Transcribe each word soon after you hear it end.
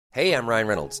Hey, I'm Ryan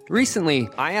Reynolds. Recently,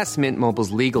 I asked Mint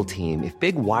Mobile's legal team if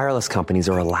big wireless companies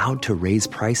are allowed to raise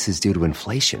prices due to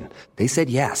inflation. They said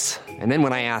yes. And then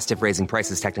when I asked if raising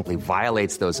prices technically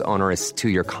violates those onerous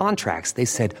two-year contracts, they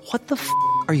said, "What the f***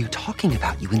 are you talking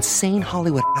about, you insane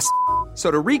Hollywood ass?" So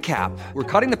to recap, we're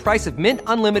cutting the price of Mint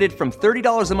Unlimited from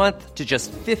 $30 a month to just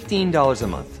 $15 a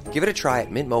month. Give it a try at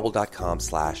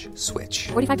mintmobile.com/switch.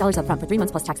 $45 up front for 3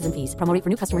 months plus taxes and fees. Promo rate for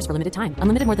new customers for limited time.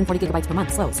 Unlimited more than 40 gigabytes per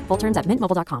month. Slows full terms at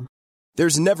mintmobile.com.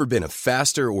 There's never been a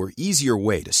faster or easier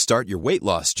way to start your weight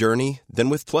loss journey than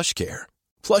with PlushCare.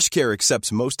 PlushCare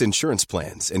accepts most insurance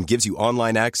plans and gives you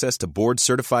online access to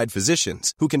board-certified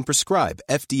physicians who can prescribe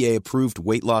FDA-approved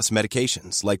weight loss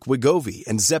medications like Wegovy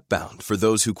and Zepbound for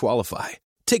those who qualify.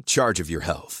 Take charge of your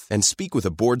health and speak with a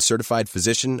board-certified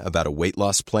physician about a weight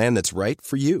loss plan that's right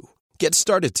for you. Get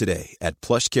started today at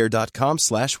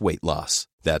plushcare.com/weight loss.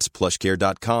 That's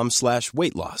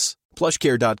plushcare.com/weight loss.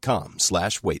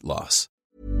 plushcare.com/weight loss.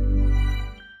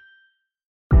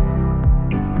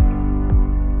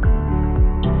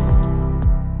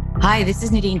 Hi, this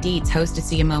is Nadine Dietz, host of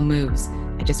CMO Moves.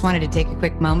 I just wanted to take a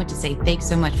quick moment to say thanks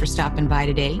so much for stopping by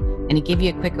today and to give you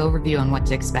a quick overview on what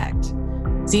to expect.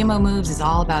 CMO Moves is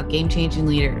all about game-changing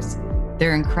leaders,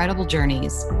 their incredible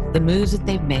journeys, the moves that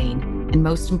they've made, and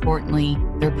most importantly,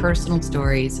 their personal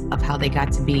stories of how they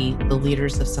got to be the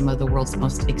leaders of some of the world's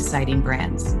most exciting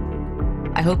brands.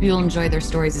 I hope you'll enjoy their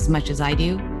stories as much as I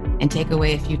do and take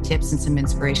away a few tips and some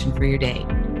inspiration for your day.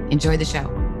 Enjoy the show.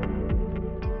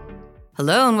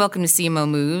 Hello and welcome to CMO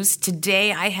Moves.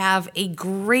 Today I have a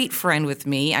great friend with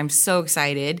me. I'm so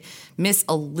excited. Miss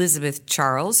Elizabeth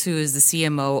Charles, who is the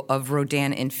CMO of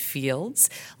Rodan and Fields.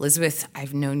 Elizabeth,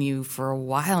 I've known you for a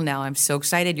while now. I'm so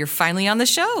excited you're finally on the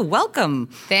show. Welcome.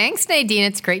 Thanks, Nadine.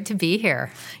 It's great to be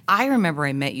here. I remember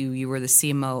I met you. You were the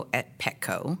CMO at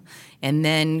Petco. And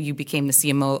then you became the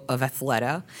CMO of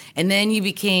Athleta. And then you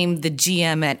became the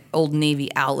GM at Old Navy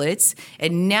Outlets.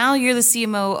 And now you're the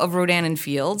CMO of Rodan and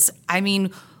Fields. I mean,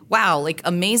 wow, like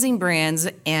amazing brands.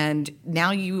 And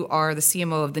now you are the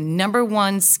CMO of the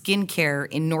 #1 skincare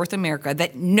in North America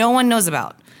that no one knows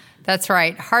about. That's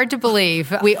right. Hard to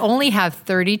believe. We only have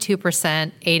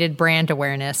 32% aided brand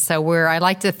awareness. So I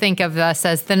like to think of us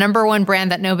as the #1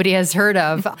 brand that nobody has heard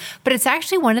of. But it's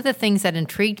actually one of the things that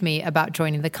intrigued me about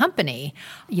joining the company.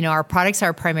 You know, our products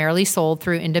are primarily sold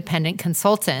through independent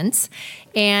consultants.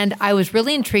 And I was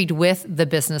really intrigued with the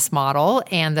business model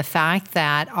and the fact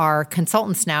that our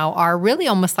consultants now are really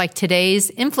almost like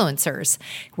today's influencers.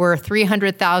 We're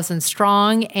 300,000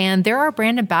 strong, and there are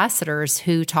brand ambassadors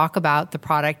who talk about the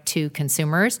product to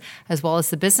consumers as well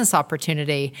as the business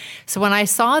opportunity. So when I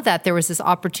saw that there was this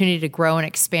opportunity to grow and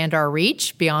expand our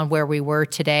reach beyond where we were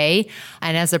today,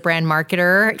 and as a brand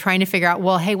marketer, trying to figure out,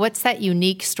 well, hey, what's that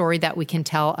unique story that we can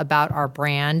tell about our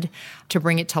brand to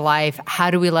bring it to life? How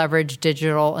do we leverage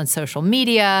digital and social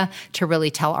media to really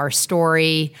tell our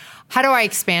story? How do I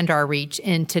expand our reach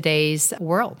in today's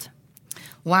world?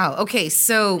 Wow. Okay.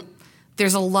 So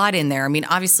there's a lot in there. I mean,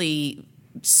 obviously,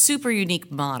 super unique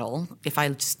model. If I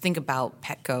just think about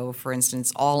Petco, for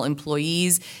instance, all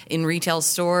employees in retail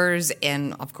stores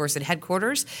and, of course, at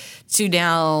headquarters, to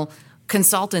now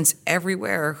consultants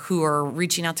everywhere who are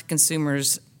reaching out to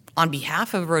consumers on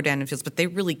behalf of Rodan and Fields, but they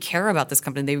really care about this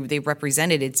company. They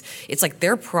represent it. It's like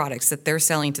their products that they're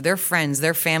selling to their friends,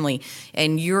 their family,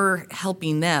 and you're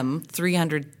helping them,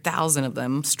 300,000 of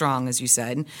them strong, as you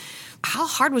said. How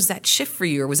hard was that shift for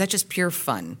you, or was that just pure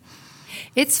fun?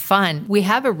 It's fun. We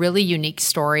have a really unique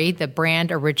story. The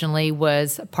brand originally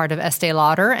was part of Estee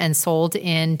Lauder and sold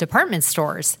in department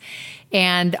stores.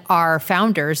 And our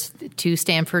founders, 2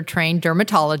 Stanford-trained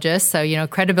dermatologists, so,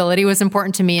 credibility was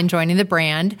important to me in joining the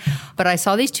brand. But I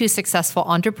saw these 2 successful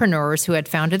entrepreneurs who had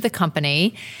founded the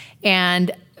company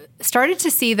and started to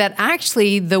see that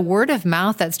actually the word of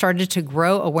mouth that started to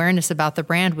grow awareness about the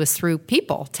brand was through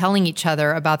people telling each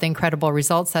other about the incredible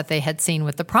results that they had seen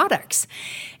with the products.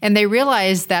 And they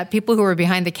realized that people who were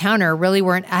behind the counter really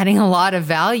weren't adding a lot of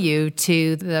value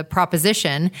to the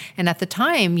proposition. And at the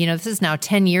time, this is now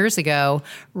 10 years ago,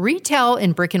 retail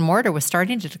in brick and mortar was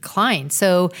starting to decline.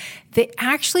 So they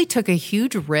actually took a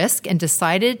huge risk and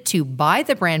decided to buy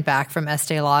the brand back from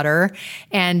Estee Lauder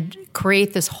and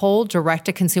create this whole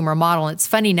direct-to-consumer model. And it's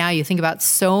funny now, you think about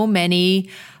so many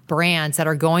brands that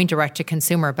are going direct to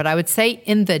consumer. But I would say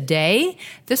in the day,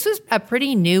 this was a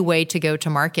pretty new way to go to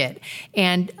market.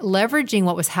 And leveraging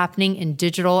what was happening in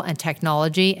digital and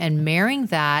technology and marrying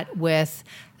that with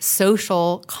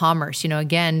social commerce.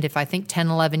 Again, if I think 10,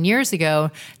 11 years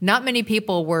ago, not many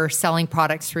people were selling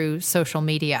products through social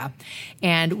media.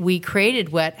 And we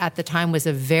created what at the time was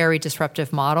a very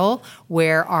disruptive model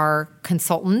where our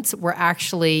consultants were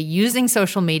actually using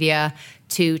social media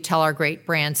to tell our great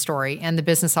brand story and the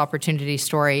business opportunity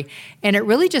story. And it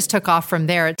really just took off from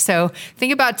there. So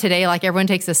think about today, like everyone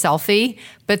takes a selfie,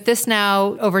 but this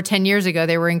now, over 10 years ago,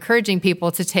 they were encouraging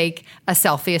people to take a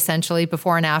selfie essentially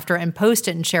before and after and post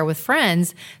it and share with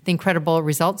friends the incredible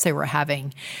results they were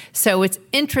having. So it's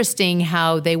interesting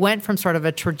how they went from sort of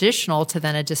a traditional to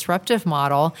then a disruptive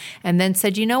model and then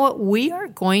said, you know what, we are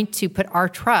going to put our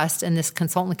trust in this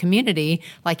consultant community,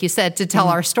 like you said, to tell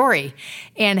our story.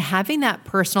 And having that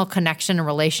personal connection and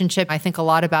relationship. I think a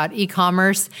lot about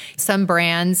e-commerce. Some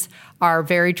brands are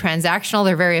very transactional.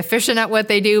 They're very efficient at what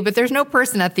they do, but there's no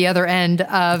person at the other end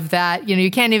of that. You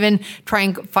can't even try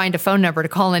and find a phone number to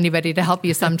call anybody to help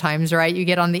you sometimes, right? You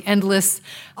get on the endless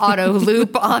auto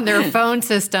loop on their phone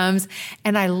systems.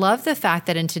 And I love the fact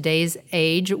that in today's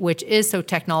age, which is so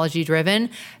technology driven,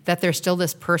 that there's still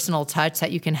this personal touch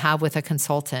that you can have with a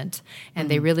consultant. And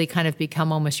they really kind of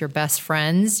become almost your best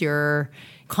friends, your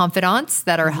confidants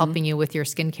that are helping you with your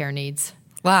skincare needs.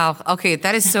 Wow. Okay.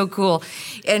 That is so cool.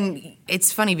 And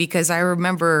it's funny because I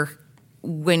remember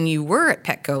when you were at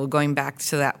Petco, going back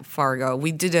to that far ago,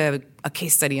 we did a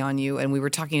case study on you and we were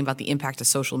talking about the impact of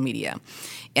social media.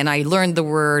 And I learned the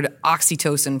word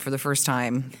oxytocin for the first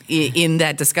time in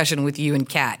that discussion with you and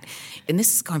Kat. And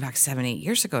this is going back 7-8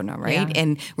 years ago now, right? Yeah.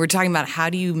 And we're talking about how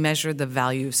do you measure the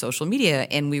value of social media?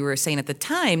 And we were saying at the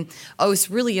time, it's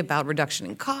really about reduction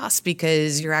in costs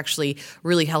because you're actually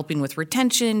really helping with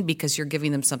retention because you're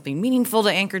giving them something meaningful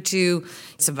to anchor to.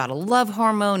 It's about a love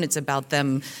hormone. It's about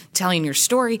them telling your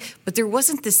story. But there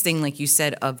wasn't this thing, like you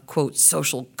said, of, quote,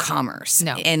 social commerce.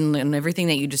 No. And everything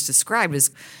that you just described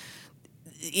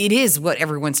it is what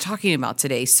everyone's talking about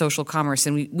today, social commerce.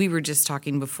 And we were just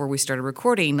talking before we started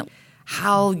recording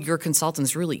how your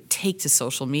consultants really take to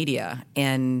social media.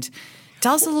 And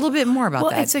tell us a little bit more about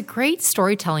that. Well, it's a great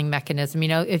storytelling mechanism.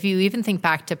 If you even think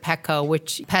back to Petco,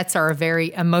 which pets are a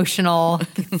very emotional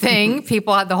thing.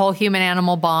 People have the whole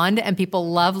human-animal bond, and people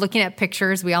love looking at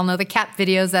pictures. We all know the cat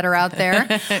videos that are out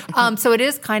there. So it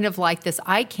is kind of like this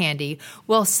eye candy.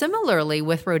 Well, similarly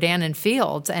with Rodan and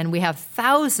Fields, and we have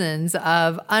thousands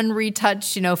of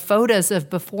unretouched, photos of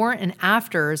before and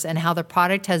afters and how the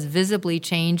product has visibly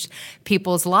changed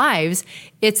people's lives.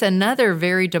 It's another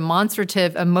very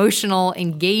demonstrative, emotional,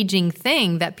 engaging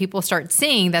thing that people start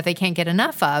seeing that they can't get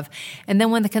enough of. And then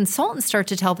when the consultants start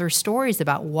to tell their stories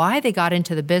about why they got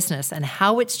into the business and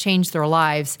how it's changed their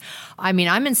lives, I'm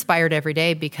inspired every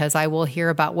day because I will hear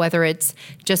about whether it's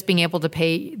just being able to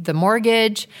pay the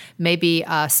mortgage, maybe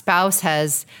a spouse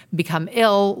has become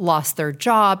ill, lost their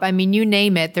job. You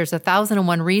name it. There's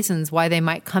 1,001 reasons why they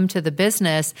might come to the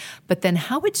business, but then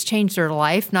how it's changed their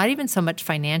life, not even so much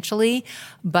financially,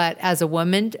 but as a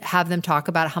woman, have them talk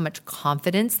about how much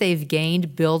confidence they've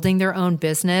gained building their own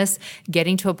business,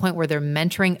 getting to a point where they're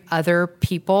mentoring other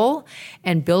people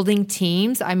and building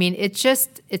teams.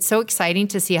 It's so exciting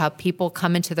to see how people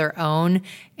come into their own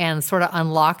and sort of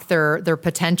unlock their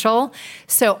potential.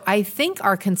 So I think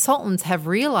our consultants have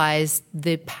realized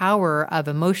the power of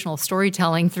emotional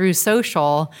storytelling through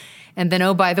social. And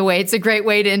then, by the way, it's a great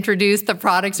way to introduce the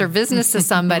products or business to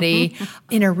somebody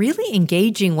in a really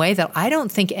engaging way that I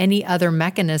don't think any other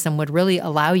mechanism would really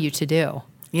allow you to do.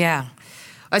 Yeah.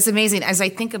 It's amazing. As I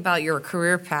think about your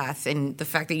career path and the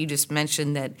fact that you just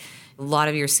mentioned that a lot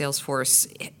of your sales force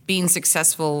being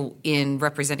successful in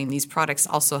representing these products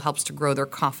also helps to grow their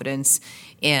confidence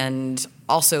and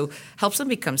also helps them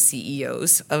become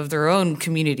CEOs of their own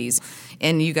communities.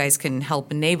 And you guys can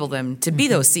help enable them to be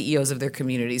those CEOs of their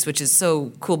communities, which is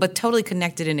so cool, but totally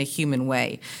connected in a human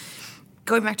way.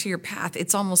 Going back to your path,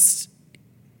 it's almost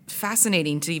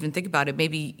fascinating to even think about it.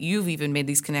 Maybe you've even made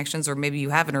these connections, or maybe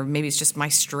you haven't, or maybe it's just my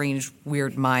strange,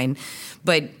 weird mind.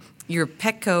 But you're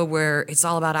Petco, where it's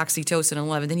all about oxytocin and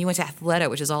love, and then you went to Athleta,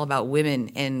 which is all about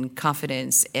women and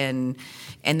confidence, and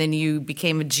then you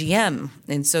became a GM.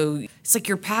 And so it's like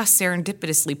your past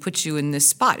serendipitously puts you in this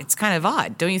spot. It's kind of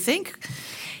odd, don't you think?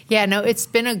 Yeah, no, it's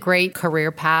been a great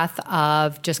career path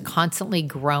of just constantly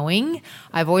growing.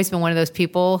 I've always been one of those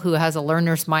people who has a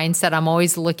learner's mindset. I'm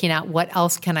always looking at what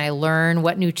else can I learn?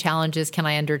 What new challenges can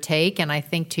I undertake? And I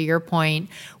think to your point,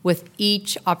 with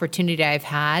each opportunity I've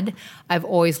had, I've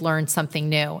always learned something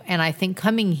new. And I think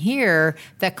coming here,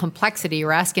 that complexity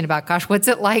you're asking about, gosh, what's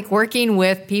it like working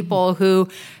with people who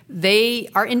they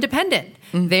are independent?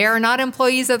 They are not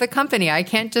employees of the company. I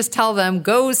can't just tell them,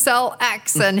 go sell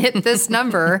X and hit this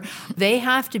number. They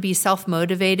have to be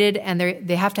self-motivated and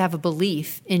they have to have a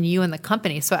belief in you and the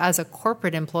company. So as a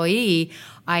corporate employee,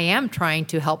 I am trying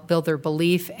to help build their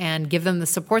belief and give them the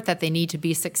support that they need to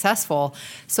be successful.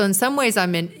 So in some ways,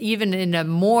 I'm even in a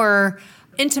more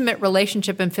intimate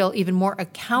relationship and feel even more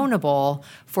accountable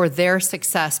for their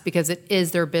success because it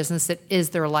is their business, it is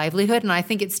their livelihood. And I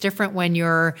think it's different when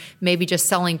you're maybe just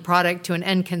selling product to an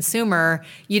end consumer.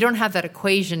 You don't have that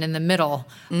equation in the middle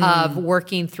of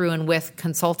working through and with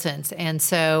consultants. And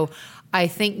so I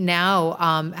think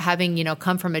now having,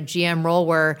 come from a GM role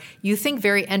where you think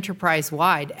very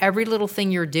enterprise-wide, every little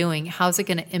thing you're doing, how's it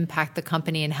going to impact the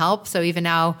company and help? So even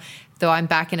now, though I'm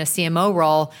back in a CMO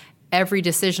role, every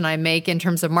decision I make in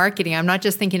terms of marketing, I'm not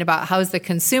just thinking about how's the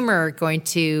consumer going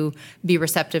to be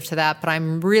receptive to that, but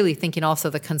I'm really thinking also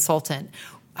the consultant.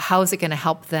 How is it going to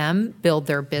help them build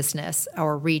their business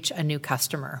or reach a new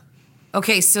customer?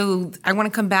 Okay, so I want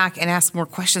to come back and ask more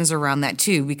questions around that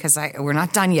too, because we're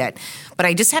not done yet. But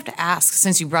I just have to ask,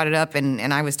 since you brought it up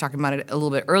and I was talking about it a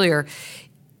little bit earlier,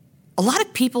 a lot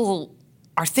of people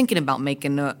are thinking about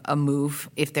making a move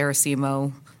if they're a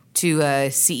CMO to a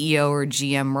CEO or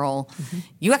GM role. Mm-hmm.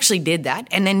 You actually did that,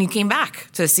 and then you came back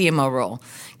to a CMO role.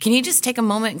 Can you just take a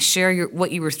moment and share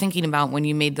what you were thinking about when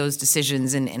you made those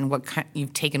decisions and what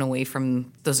you've taken away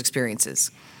from those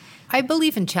experiences? I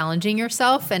believe in challenging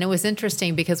yourself, and it was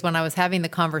interesting because when I was having the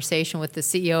conversation with the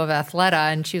CEO of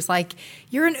Athleta, and she was like,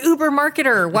 you're an Uber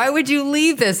marketer. Why would you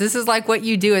leave this? This is like what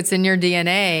you do. It's in your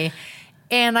DNA.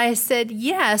 And I said,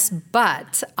 yes,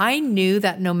 but I knew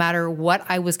that no matter what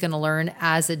I was going to learn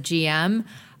as a GM,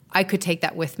 I could take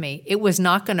that with me. It was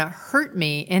not going to hurt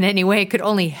me in any way. It could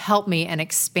only help me and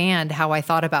expand how I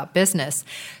thought about business.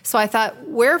 So I thought,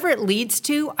 wherever it leads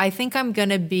to, I think I'm going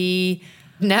to be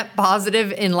net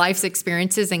positive in life's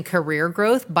experiences and career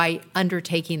growth by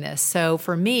undertaking this. So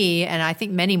for me, and I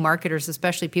think many marketers,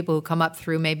 especially people who come up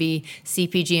through maybe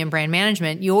CPG and brand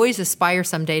management, you always aspire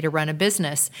someday to run a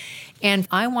business. And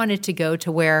I wanted to go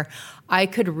to where I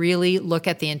could really look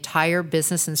at the entire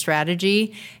business and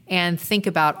strategy and think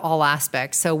about all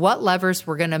aspects. So what levers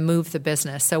were going to move the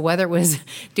business? So whether it was,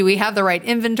 do we have the right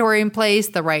inventory in place,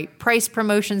 the right price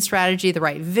promotion strategy, the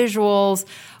right visuals,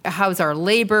 how's our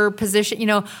labor position?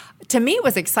 To me, it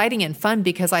was exciting and fun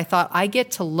because I thought I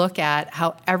get to look at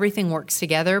how everything works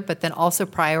together, but then also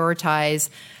prioritize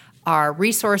our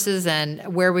resources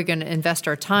and where we're going to invest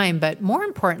our time. But more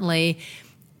importantly,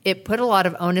 it put a lot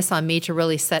of onus on me to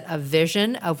really set a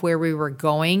vision of where we were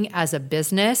going as a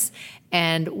business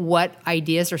and what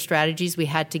ideas or strategies we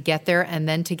had to get there, and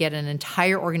then to get an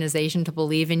entire organization to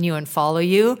believe in you and follow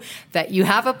you, that you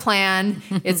have a plan,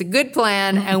 it's a good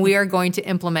plan, and we are going to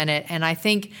implement it. And I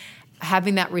think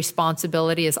having that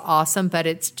responsibility is awesome, but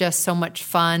it's just so much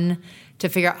fun to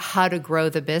figure out how to grow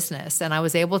the business. And I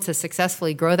was able to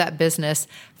successfully grow that business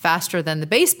faster than the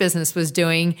base business was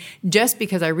doing just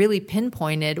because I really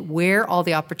pinpointed where all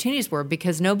the opportunities were,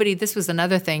 because this was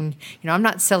another thing, I'm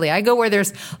not silly. I go where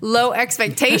there's low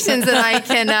expectations and I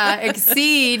can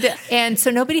exceed. And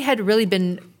so nobody had really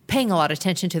been paying a lot of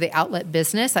attention to the outlet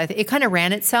business. It kind of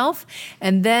ran itself.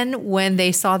 And then when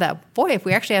they saw that, boy, if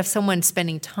we actually have someone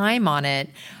spending time on it,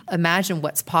 imagine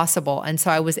what's possible. And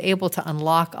so I was able to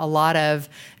unlock a lot of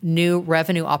new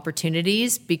revenue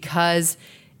opportunities because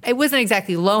it wasn't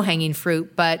exactly low-hanging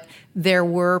fruit, but there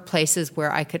were places where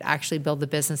I could actually build the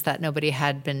business that nobody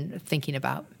had been thinking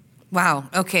about. Wow.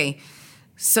 Okay.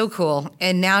 So cool.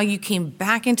 And now you came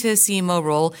back into a CMO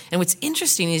role. And what's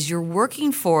interesting is you're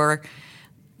working for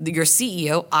your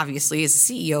CEO, obviously, is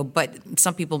a CEO, but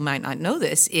some people might not know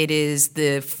this. It is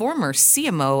the former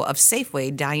CMO of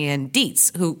Safeway, Diane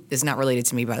Dietz, who is not related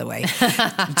to me, by the way.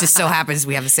 It just so happens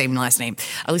we have the same last name.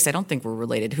 At least I don't think we're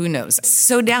related. Who knows?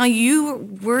 So now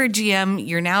you were a GM.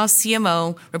 You're now a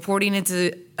CMO, reporting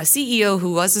into a CEO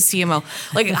who was a CMO.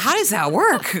 How does that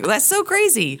work? That's so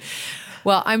crazy.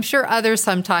 Well, I'm sure others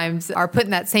sometimes are put in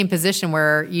that same position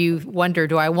where you wonder,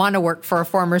 do I want to work for a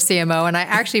former CMO? And I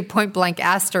actually point blank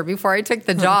asked her before I took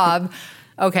the job,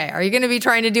 okay, are you going to be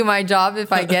trying to do my job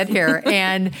if I get here?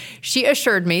 And she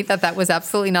assured me that that was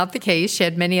absolutely not the case. She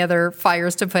had many other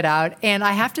fires to put out. And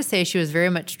I have to say she was very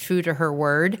much true to her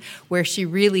word, where she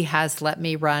really has let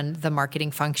me run the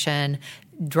marketing function,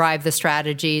 drive the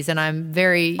strategies, and I'm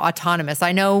very autonomous.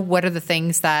 I know what are the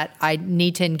things that I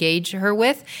need to engage her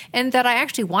with and that I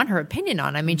actually want her opinion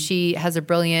on. I mean, she has a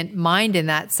brilliant mind in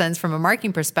that sense from a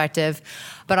marketing perspective,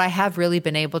 but I have really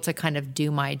been able to kind of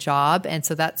do my job. And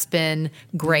so that's been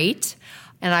great.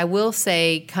 And I will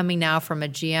say, coming now from a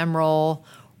GM role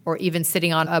or even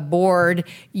sitting on a board,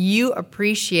 you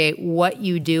appreciate what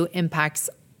you do impacts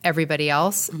everybody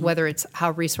else, whether it's how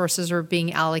resources are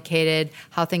being allocated,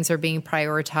 how things are being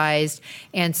prioritized.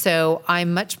 And so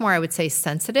I'm much more, I would say,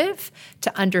 sensitive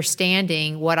to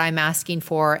understanding what I'm asking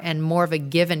for and more of a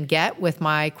give and get with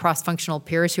my cross-functional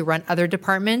peers who run other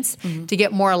departments to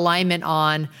get more alignment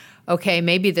on, okay,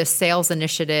 maybe this sales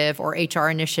initiative or HR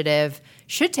initiative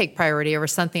should take priority over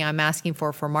something I'm asking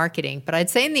for marketing. But I'd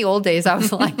say in the old days, I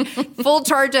was like, full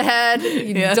charge ahead,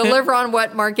 deliver on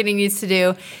what marketing needs to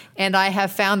do. And I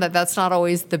have found that that's not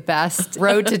always the best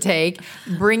road to take.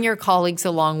 Bring your colleagues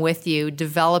along with you,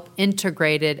 develop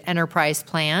integrated enterprise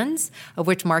plans, of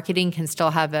which marketing can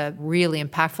still have a really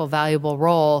impactful, valuable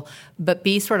role, but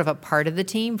be sort of a part of the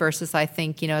team versus I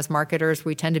think, as marketers,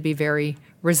 we tend to be very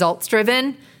results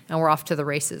driven. And we're off to the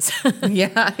races.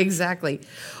 Yeah, exactly.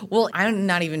 Well, I'm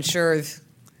not even sure if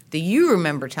you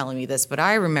remember telling me this, but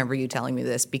I remember you telling me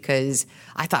this because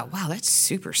I thought, wow, that's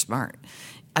super smart.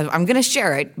 I'm going to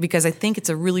share it because I think it's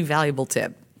a really valuable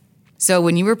tip. So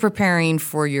when you were preparing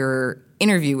for your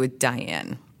interview with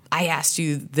Diane, I asked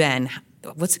you then,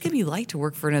 what's it going to be like to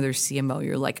work for another CMO?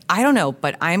 You're like, I don't know,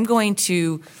 but I'm going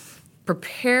to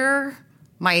prepare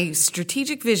my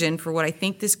strategic vision for what I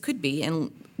think this could be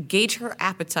and gauge her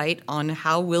appetite on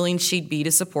how willing she'd be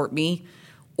to support me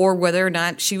or whether or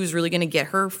not she was really going to get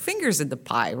her fingers in the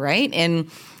pie, right?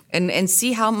 And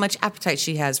see how much appetite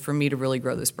she has for me to really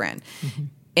grow this brand. Mm-hmm.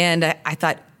 And I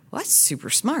thought, well, that's super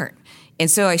smart.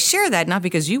 And so I share that, not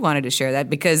because you wanted to share that,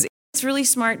 because it's really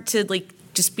smart to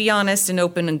just be honest and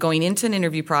open and going into an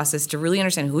interview process to really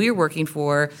understand who you're working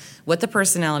for, what the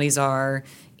personalities are,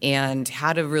 and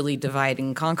how to really divide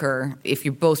and conquer if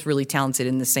you're both really talented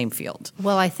in the same field.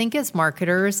 Well, I think as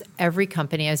marketers, every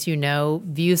company, as you know,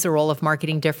 views the role of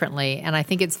marketing differently. And I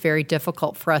think it's very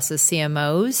difficult for us as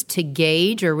CMOs to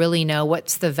gauge or really know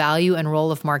what's the value and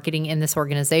role of marketing in this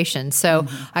organization. So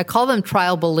I call them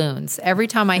trial balloons. Every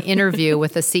time I interview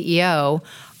with a CEO,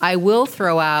 I will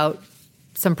throw out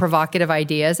some provocative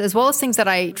ideas, as well as things that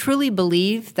I truly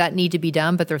believe that need to be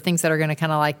done, but they're things that are going to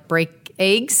kind of break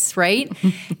eggs, right?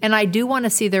 And I do want to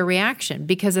see their reaction,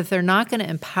 because if they're not going to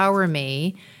empower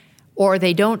me or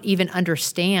they don't even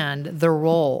understand the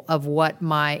role of what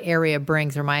my area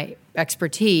brings or my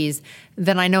expertise,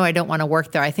 then I know I don't want to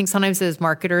work there. I think sometimes as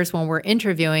marketers, when we're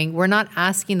interviewing, we're not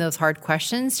asking those hard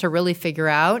questions to really figure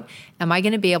out, am I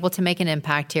going to be able to make an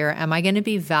impact here? Am I going to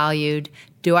be valued?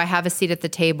 Do I have a seat at the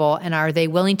table? And are they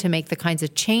willing to make the kinds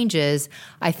of changes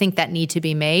I think that need to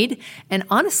be made? And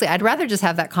honestly, I'd rather just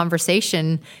have that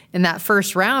conversation in that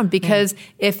first round, because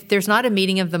if there's not a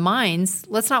meeting of the minds,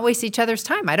 let's not waste each other's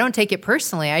time. I don't take it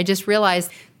personally. I just realize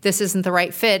this isn't the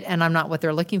right fit and I'm not what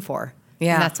they're looking for.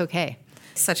 Yeah. And that's okay.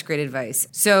 Such great advice.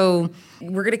 So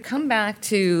we're going to come back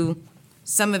to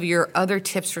some of your other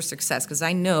tips for success, because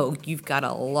I know you've got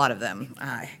a lot of them.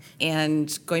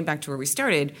 And going back to where we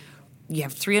started, you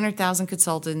have 300,000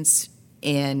 consultants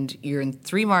and you're in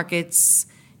 3 markets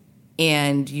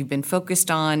and you've been focused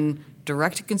on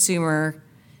direct-to-consumer,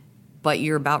 but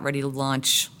you're about ready to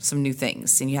launch some new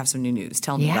things and you have some new news.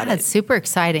 Tell me about it. Yeah, it's super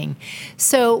exciting.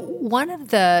 So one of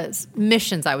the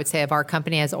missions, I would say, of our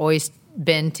company has always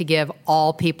been to give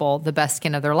all people the best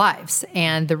skin of their lives.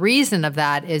 And the reason of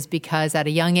that is because at a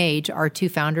young age, our 2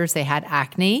 founders, they had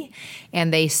acne,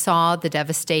 and they saw the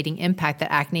devastating impact that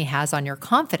acne has on your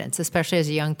confidence, especially as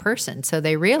a young person. So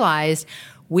they realized,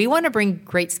 we want to bring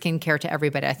great skincare to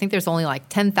everybody. I think there's only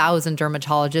 10,000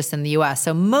 dermatologists in the US.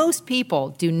 So most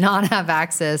people do not have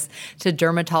access to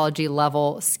dermatology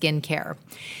level skincare.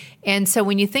 And so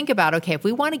when you think about, okay, if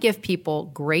we want to give people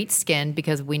great skin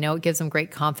because we know it gives them great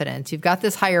confidence, you've got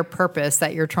this higher purpose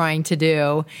that you're trying to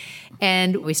do.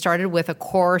 And we started with a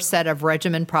core set of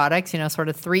regimen products, sort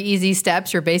of 3 easy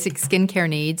steps, your basic skincare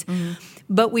needs. Mm-hmm.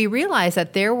 But we realized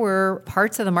that there were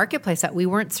parts of the marketplace that we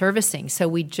weren't servicing. So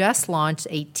we just launched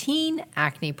a teen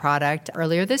acne product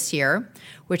earlier this year,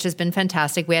 which has been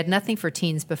fantastic. We had nothing for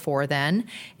teens before then.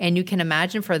 And you can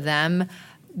imagine for them,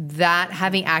 that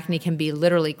having acne can be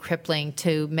literally crippling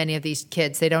to many of these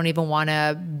kids. They don't even want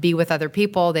to be with other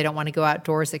people. They don't want to go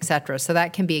outdoors, etc. So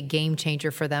that can be a game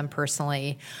changer for them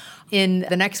personally. In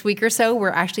the next week or so,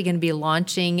 we're actually going to be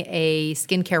launching a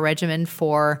skincare regimen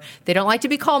for, they don't like to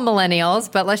be called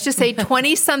millennials, but let's just say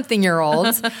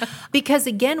 20-something-year-olds. Because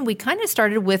again, we kind of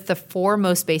started with the 4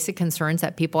 most basic concerns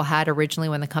that people had originally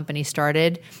when the company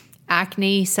started: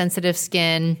 acne, sensitive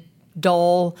skin,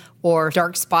 dull or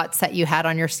dark spots that you had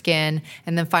on your skin,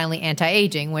 and then finally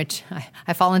anti-aging, which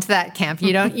I fall into that camp.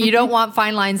 You don't want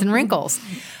fine lines and wrinkles.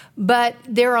 But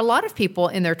there are a lot of people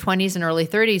in their 20s and early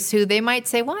 30s who they might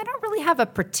say, well, I don't really have a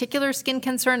particular skin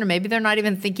concern, or maybe they're not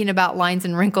even thinking about lines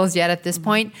and wrinkles yet at this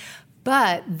point.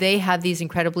 But they have these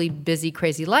incredibly busy,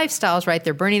 crazy lifestyles, right?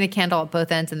 They're burning the candle at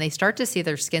both ends, and they start to see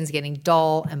their skins getting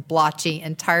dull and blotchy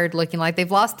and tired, looking like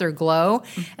they've lost their glow.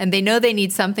 And they know they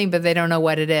need something, but they don't know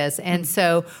what it is. And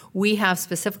so we have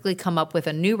specifically come up with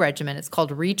a new regimen. It's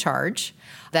called Recharge.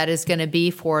 That is going to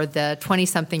be for the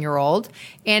 20-something-year-old.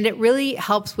 And it really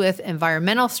helps with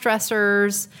environmental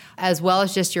stressors, as well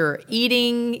as just your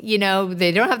eating.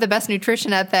 They don't have the best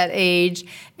nutrition at that age,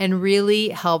 and really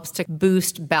helps to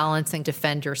boost, balance, and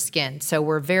defend your skin. So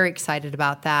we're very excited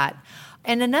about that.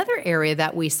 And another area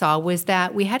that we saw was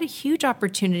that we had a huge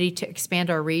opportunity to expand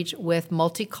our reach with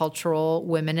multicultural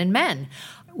women and men.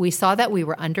 We saw that we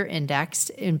were under-indexed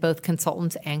in both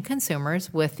consultants and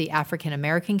consumers with the African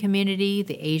American community,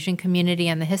 the Asian community,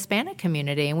 and the Hispanic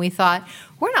community. And we thought,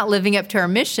 we're not living up to our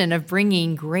mission of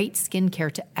bringing great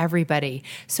skincare to everybody.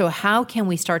 So how can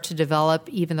we start to develop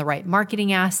even the right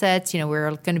marketing assets?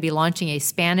 We're going to be launching a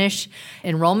Spanish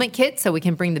enrollment kit so we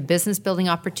can bring the business building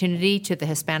opportunity to the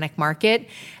Hispanic market.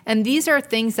 And these are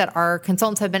things that our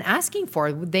consultants have been asking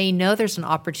for. They know there's an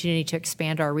opportunity to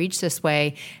expand our reach this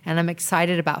way, and I'm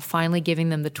excited about finally giving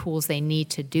them the tools they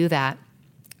need to do that.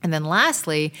 And then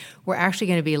lastly, we're actually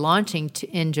going to be launching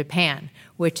in Japan,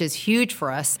 which is huge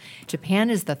for us. Japan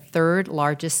is the 3rd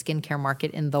largest skincare market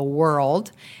in the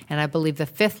world, and I believe the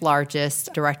 5th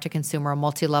largest direct-to-consumer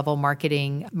multi-level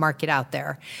marketing market out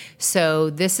there.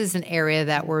 So this is an area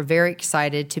that we're very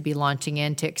excited to be launching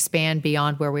in to expand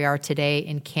beyond where we are today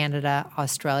in Canada,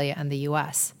 Australia, and the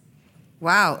U.S.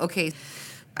 Wow. Okay.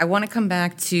 I want to come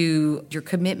back to your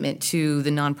commitment to the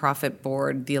nonprofit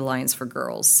board, the Alliance for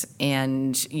Girls.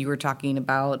 And you were talking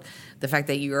about the fact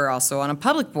that you are also on a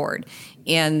public board.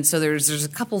 And so there's a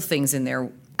couple things in there.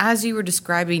 As you were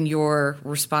describing your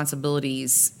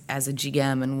responsibilities as a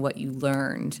GM and what you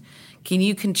learned, can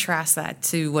you contrast that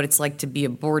to what it's like to be a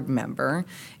board member?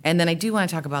 And then I do want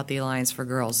to talk about the Alliance for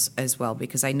Girls as well,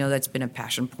 because I know that's been a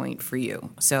passion point for you.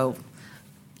 So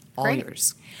all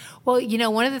yours. Well,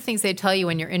 one of the things they tell you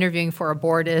when you're interviewing for a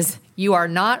board is you are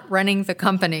not running the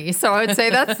company. So I would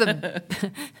say that's the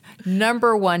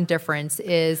number one difference,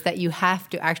 is that you have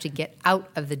to actually get out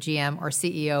of the GM or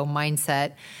CEO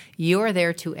mindset. You are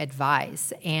there to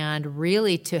advise and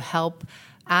really to help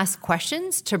ask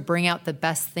questions to bring out the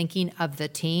best thinking of the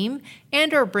team,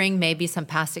 and or bring maybe some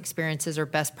past experiences or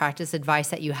best practice advice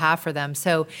that you have for them.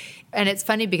 So, and it's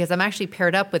funny because I'm actually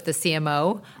paired up with the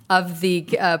CMO of the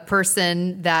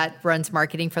person that runs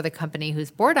marketing for the company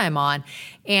whose board I'm on.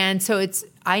 And so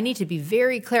I need to be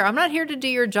very clear. I'm not here to do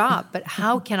your job, but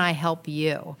how can I help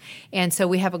you? And so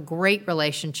we have a great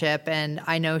relationship, and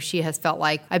I know she has felt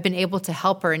like I've been able to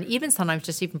help her, and even sometimes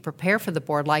just even prepare for the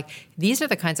board. Like, these are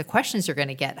the kinds of questions you're going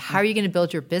to get. How are you going to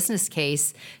build your business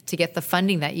case to get the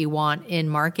funding that you want in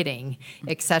marketing,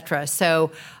 et cetera?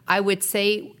 So I would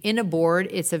say in a board,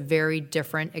 it's a very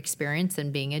different experience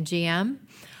than being a GM.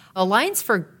 Alliance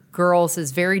for Girls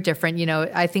is very different.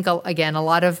 I think, again, a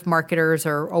lot of marketers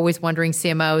are always wondering,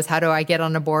 CMOs, how do I get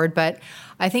on a board? But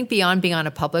I think beyond being on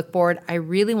a public board, I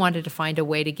really wanted to find a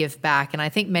way to give back. And I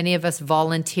think many of us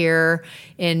volunteer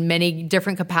in many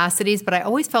different capacities, but I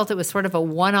always felt it was sort of a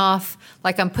one-off,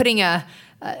 like I'm putting a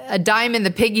dime in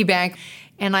the piggy bank.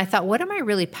 And I thought, what am I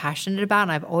really passionate about?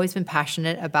 And I've always been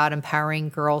passionate about empowering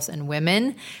girls and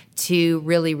women to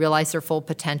really realize their full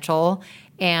potential.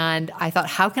 And I thought,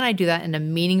 how can I do that in a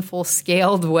meaningful,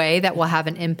 scaled way that will have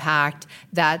an impact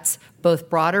that's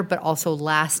both broader but also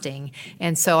lasting?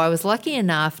 And so I was lucky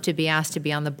enough to be asked to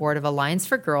be on the board of Alliance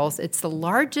for Girls. It's the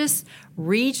largest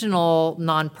regional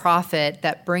nonprofit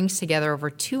that brings together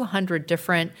over 200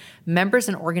 different members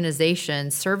and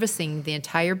organizations servicing the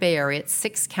entire Bay Area. It's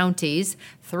 6 counties,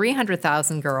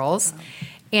 300,000 girls. Wow.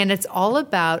 And it's all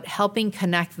about helping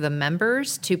connect the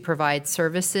members to provide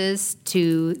services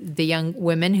to the young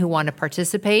women who want to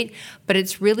participate, but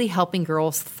it's really helping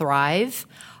girls thrive.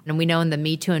 And we know in the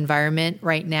Me Too environment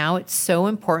right now, it's so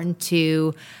important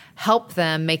to help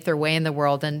them make their way in the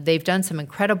world. And they've done some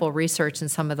incredible research in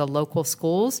some of the local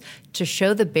schools to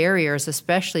show the barriers,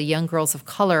 especially young girls of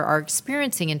color are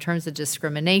experiencing in terms of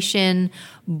discrimination,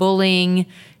 bullying,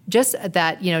 just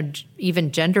that,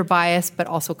 even gender bias, but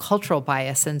also cultural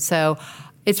bias. And so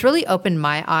it's really opened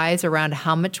my eyes around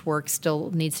how much work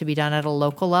still needs to be done at a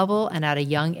local level and at a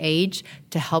young age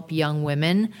to help young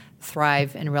women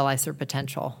thrive and realize their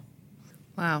potential.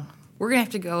 Wow. We're going to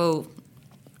have to go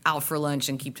out for lunch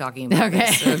and keep talking about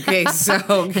this. Okay,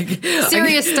 so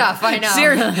serious stuff, I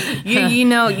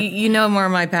know. You know where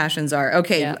my passions are.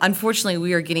 Okay, yeah. Unfortunately,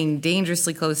 we are getting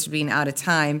dangerously close to being out of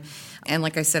time. And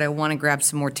like I said, I want to grab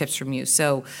some more tips from you.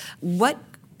 So what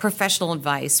professional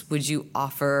advice would you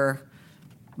offer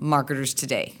marketers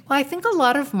today? Well, I think a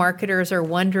lot of marketers are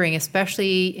wondering,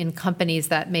 especially in companies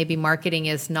that maybe marketing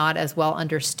is not as well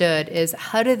understood, is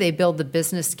how do they build the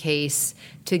business case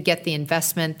to get the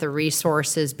investment, the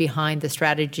resources behind the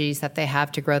strategies that they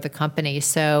have to grow the company.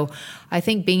 So I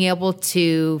think being able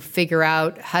to figure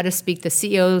out how to speak the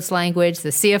CEO's language, the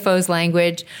CFO's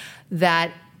language,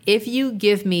 that if you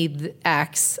give me the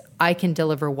X, I can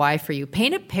deliver Y for you.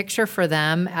 Paint a picture for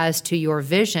them as to your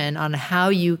vision on how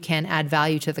you can add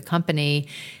value to the company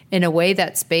in a way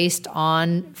that's based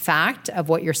on fact of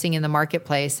what you're seeing in the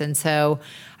marketplace. And so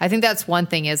I think that's one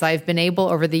thing is I've been able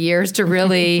over the years to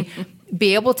really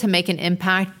be able to make an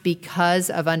impact because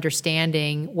of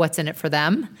understanding what's in it for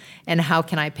them and how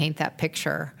can I paint that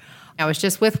picture. I was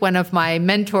just with one of my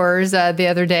mentors the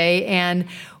other day, and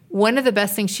one of the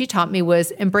best things she taught me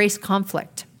was embrace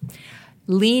conflict.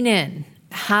 Lean in.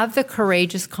 Have the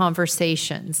courageous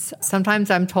conversations.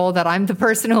 Sometimes I'm told that I'm the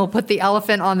person who will put the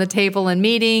elephant on the table in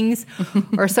meetings.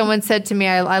 Or someone said to me,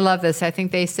 I love this, I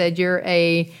think they said you're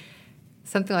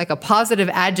something like a positive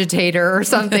agitator or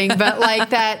something, but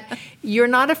like that you're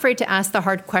not afraid to ask the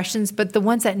hard questions, but the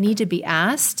ones that need to be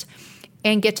asked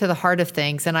and get to the heart of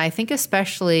things. And I think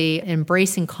especially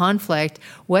embracing conflict,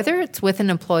 whether it's with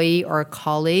an employee or a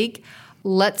colleague,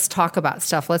 let's talk about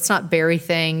stuff. Let's not bury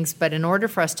things. But in order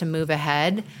for us to move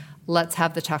ahead, let's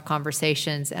have the tough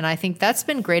conversations. And I think that's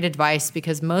been great advice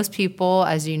because most people,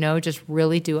 as you know, just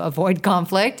really do avoid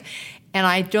conflict. And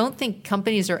I don't think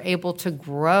companies are able to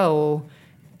grow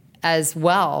as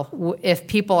well if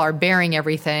people are bearing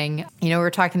everything. We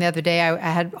were talking the other day, I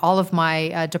had all of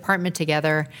my department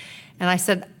together, and I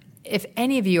said, if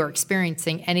any of you are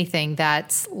experiencing anything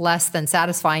that's less than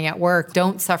satisfying at work,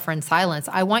 don't suffer in silence.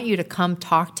 I want you to come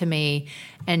talk to me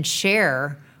and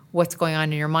share what's going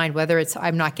on in your mind, whether it's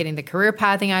I'm not getting the career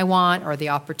pathing I want or the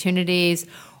opportunities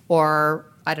or,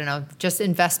 I don't know, just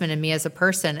investment in me as a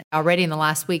person. Already in the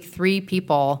last week, 3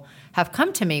 people have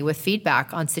come to me with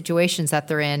feedback on situations that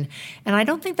they're in. And I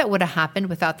don't think that would have happened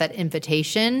without that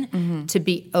invitation to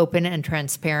be open and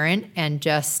transparent and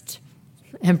just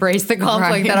embrace the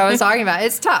conflict that I was talking about.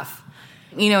 It's tough.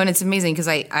 And it's amazing because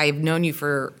I've known you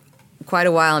for quite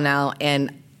a while now,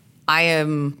 and I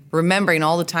am remembering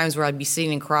all the times where I'd be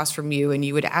sitting across from you and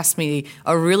you would ask me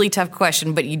a really tough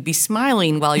question, but you'd be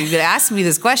smiling while you would ask me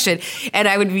this question. And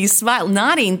I would be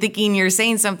nodding, thinking you're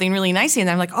saying something really nice. And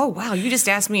I'm like, oh, wow, you just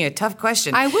asked me a tough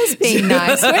question. I was being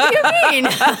nice. What do you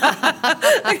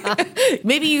mean?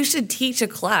 Maybe you should teach a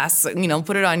class, put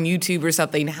it on YouTube or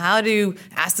something, how to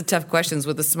ask the tough questions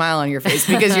with a smile on your face,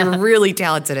 because you're really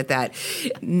talented at that.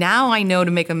 Now I know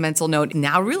to make a mental note,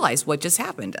 now realize what just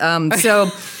happened.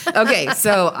 Okay,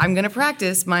 so I'm going to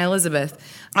practice my Elizabeth.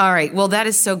 All right, well, that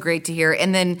is so great to hear.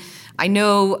 And then I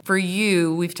know for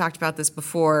you, we've talked about this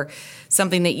before,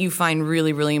 something that you find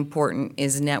really, really important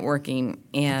is networking.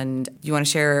 And you want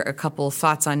to share a couple of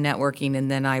thoughts on networking, and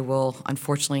then I will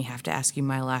unfortunately have to ask you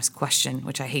my last question,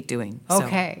 which I hate doing. So.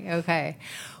 Okay.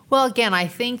 Well, again, I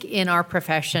think in our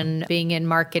profession, being in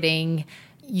marketing,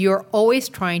 you're always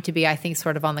trying to be, I think,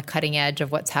 sort of on the cutting edge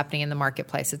of what's happening in the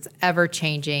marketplace. It's ever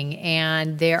changing.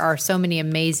 And there are so many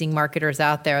amazing marketers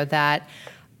out there that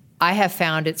I have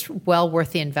found it's well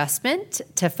worth the investment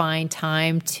to find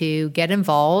time to get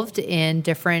involved in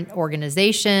different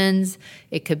organizations.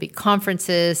 It could be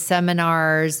conferences,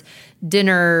 seminars,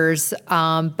 dinners,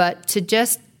 but to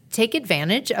just take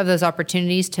advantage of those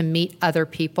opportunities to meet other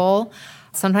people.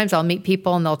 Sometimes I'll meet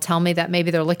people and they'll tell me that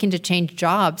maybe they're looking to change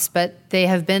jobs, but they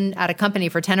have been at a company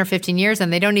for 10 or 15 years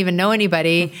and they don't even know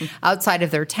anybody outside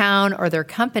of their town or their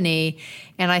company.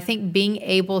 And I think being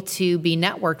able to be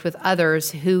networked with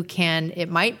others who can, it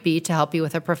might be to help you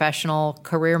with a professional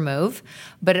career move,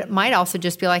 but it might also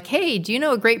just be like, hey, do you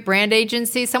know a great brand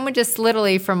agency? Someone just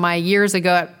literally from my years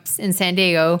ago in San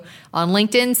Diego on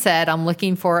LinkedIn said, I'm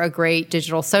looking for a great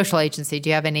digital social agency. Do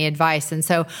you have any advice? And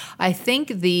so I think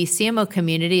the CMO community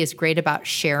community is great about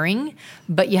sharing,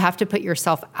 but you have to put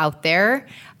yourself out there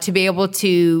to be able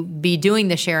to be doing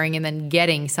the sharing and then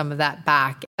getting some of that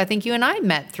back. I think you and I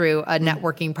met through a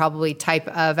networking probably type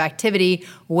of activity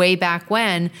way back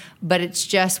when, but it's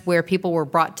just where people were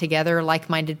brought together,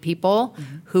 like-minded people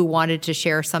who wanted to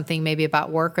share something maybe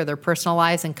about work or their personal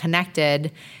lives and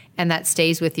connected. And that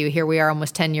stays with you. Here we are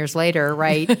almost 10 years later,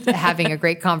 right? Having a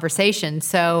great conversation.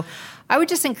 So I would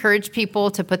just encourage people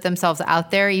to put themselves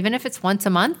out there, even if it's once a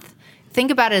month.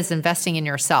 Think about it as investing in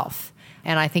yourself.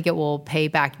 And I think it will pay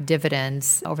back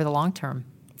dividends over the long term.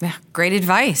 Yeah, great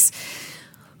advice.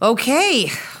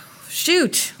 Okay.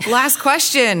 Shoot. Last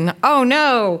question. Oh,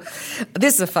 no.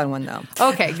 This is a fun one, though.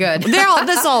 Okay, good.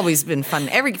 This always been fun.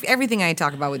 Everything I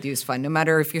talk about with you is fun. No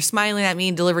matter if you're smiling at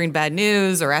me, delivering bad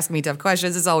news, or asking me tough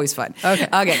questions, it's always fun.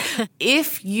 Okay.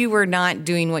 If you were not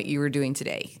doing what you were doing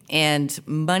today, and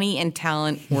money and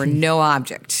talent were no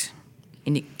object,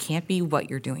 and it can't be what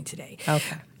you're doing today,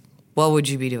 what would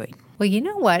you be doing? Well, you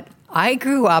know what? I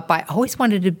grew up, I always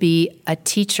wanted to be a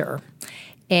teacher.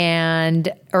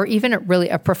 Or even really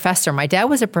a professor. My dad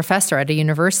was a professor at a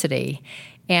university.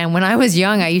 And when I was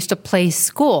young, I used to play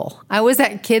school. I was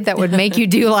that kid that would make you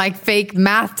do like fake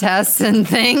math tests and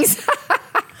things.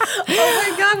 Oh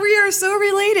my God, we are so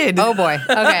related. Oh boy.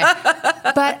 Okay.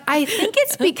 But I think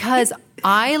it's because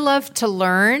I love to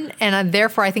learn, and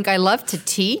therefore I think I love to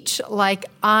teach.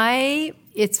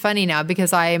 It's funny now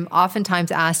because I am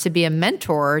oftentimes asked to be a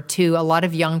mentor to a lot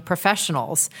of young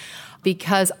professionals,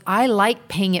 because I like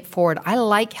paying it forward. I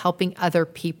like helping other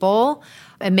people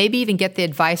and maybe even get the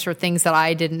advice or things that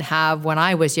I didn't have when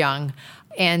I was young.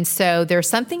 And so there's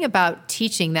something about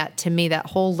teaching that, to me, that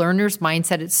whole learner's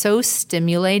mindset, it's so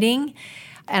stimulating,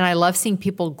 and I love seeing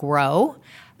people grow.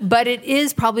 But it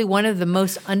is probably one of the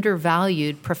most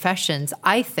undervalued professions,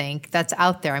 I think, that's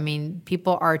out there. I mean,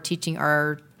 people are teaching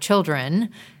our children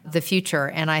the future,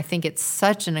 and I think it's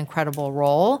such an incredible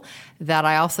role that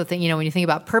I also think, when you think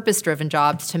about purpose-driven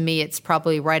jobs, to me, it's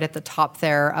probably right at the top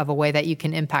there of a way that you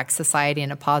can impact society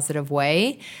in a positive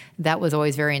way. That was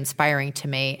always very inspiring to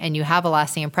me, and you have a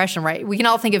lasting impression, right? We can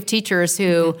all think of teachers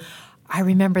who, I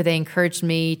remember they encouraged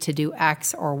me to do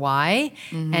X or Y,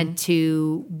 and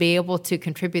to be able to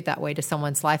contribute that way to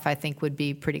someone's life, I think would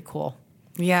be pretty cool.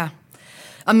 Yeah.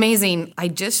 Amazing. I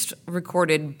just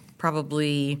recorded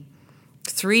probably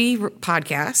 3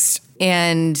 podcasts,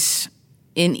 and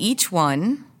in each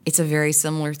one, it's a very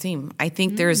similar theme. I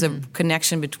think there's a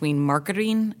connection between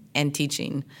marketing and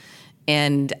teaching.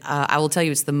 And I will tell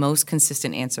you, it's the most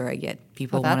consistent answer I get.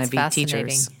 People want to be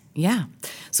teachers. Yeah.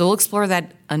 So we'll explore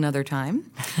that another time.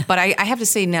 But I have to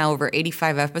say now, over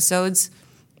 85 episodes,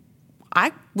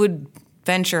 I would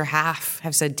venture half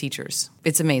have said teachers.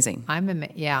 It's amazing.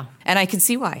 Yeah. And I can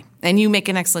see why. And you make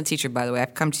an excellent teacher, by the way.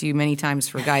 I've come to you many times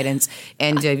for guidance,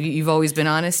 and you've always been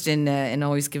honest and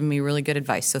always given me really good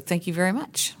advice. So thank you very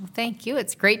much. Well, thank you.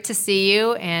 It's great to see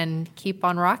you, and keep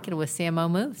on rocking with CMO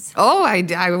Moves. Oh,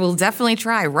 I will definitely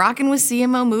try. Rocking with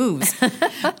CMO Moves.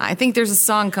 I think there's a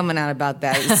song coming out about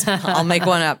that. I'll make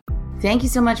one up. Thank you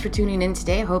so much for tuning in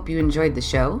today. I hope you enjoyed the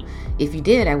show. If you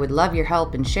did, I would love your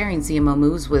help in sharing CMO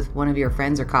Moves with one of your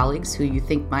friends or colleagues who you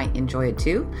think might enjoy it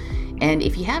too. And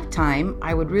if you have time,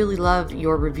 I would really love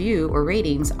your review or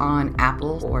ratings on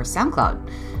Apple or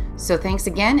SoundCloud. So thanks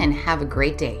again, and have a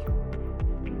great day.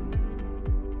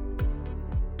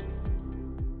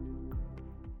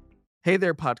 Hey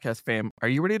there, podcast fam. Are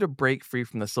you ready to break free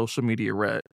from the social media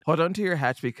rut? Hold on to your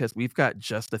hatch, because we've got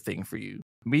just the thing for you.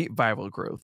 Meet Viral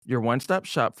Growth, your one-stop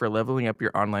shop for leveling up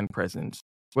your online presence.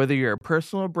 Whether you're a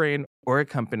personal brand or a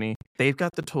company, they've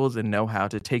got the tools and know-how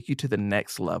to take you to the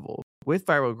next level. With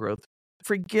Viral Growth,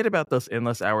 forget about those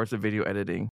endless hours of video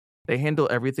editing. They handle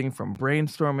everything from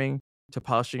brainstorming to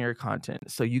polishing your content,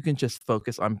 so you can just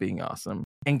focus on being awesome.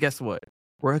 And guess what?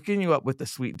 We're hooking you up with a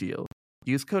sweet deal.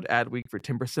 Use code ADWEEK for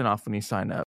 10% off when you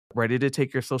sign up. Ready to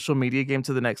take your social media game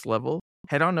to the next level?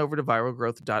 Head on over to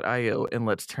viralgrowth.io and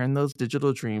let's turn those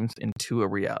digital dreams into a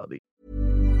reality.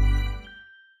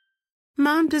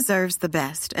 Mom deserves the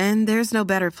best, and there's no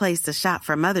better place to shop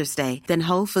for Mother's Day than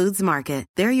Whole Foods Market.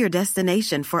 They're your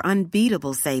destination for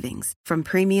unbeatable savings, from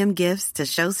premium gifts to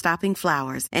show-stopping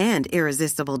flowers and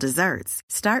irresistible desserts.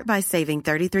 Start by saving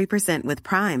 33% with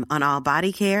Prime on all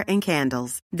body care and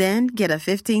candles. Then get a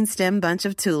 15-stem bunch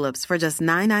of tulips for just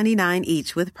 $9.99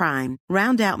 each with Prime.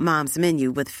 Round out Mom's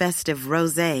menu with festive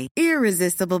rosé,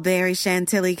 irresistible berry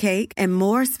chantilly cake, and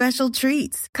more special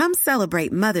treats. Come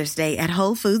celebrate Mother's Day at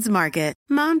Whole Foods Market. Market.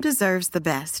 Mom deserves the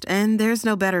best, and there's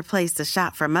no better place to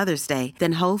shop for Mother's Day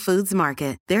than Whole Foods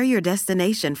Market. They're your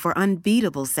destination for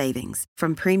unbeatable savings,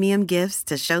 from premium gifts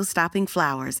to show-stopping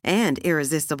flowers and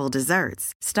irresistible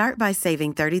desserts. Start by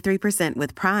saving 33%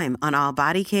 with Prime on all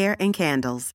body care and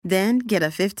candles. Then get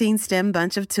a 15-stem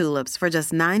bunch of tulips for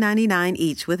just $9.99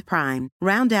 each with Prime.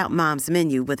 Round out Mom's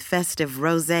menu with festive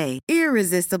rosé,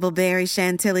 irresistible berry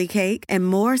chantilly cake, and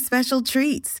more special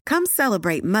treats. Come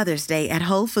celebrate Mother's Day at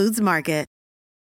Whole Foods Market.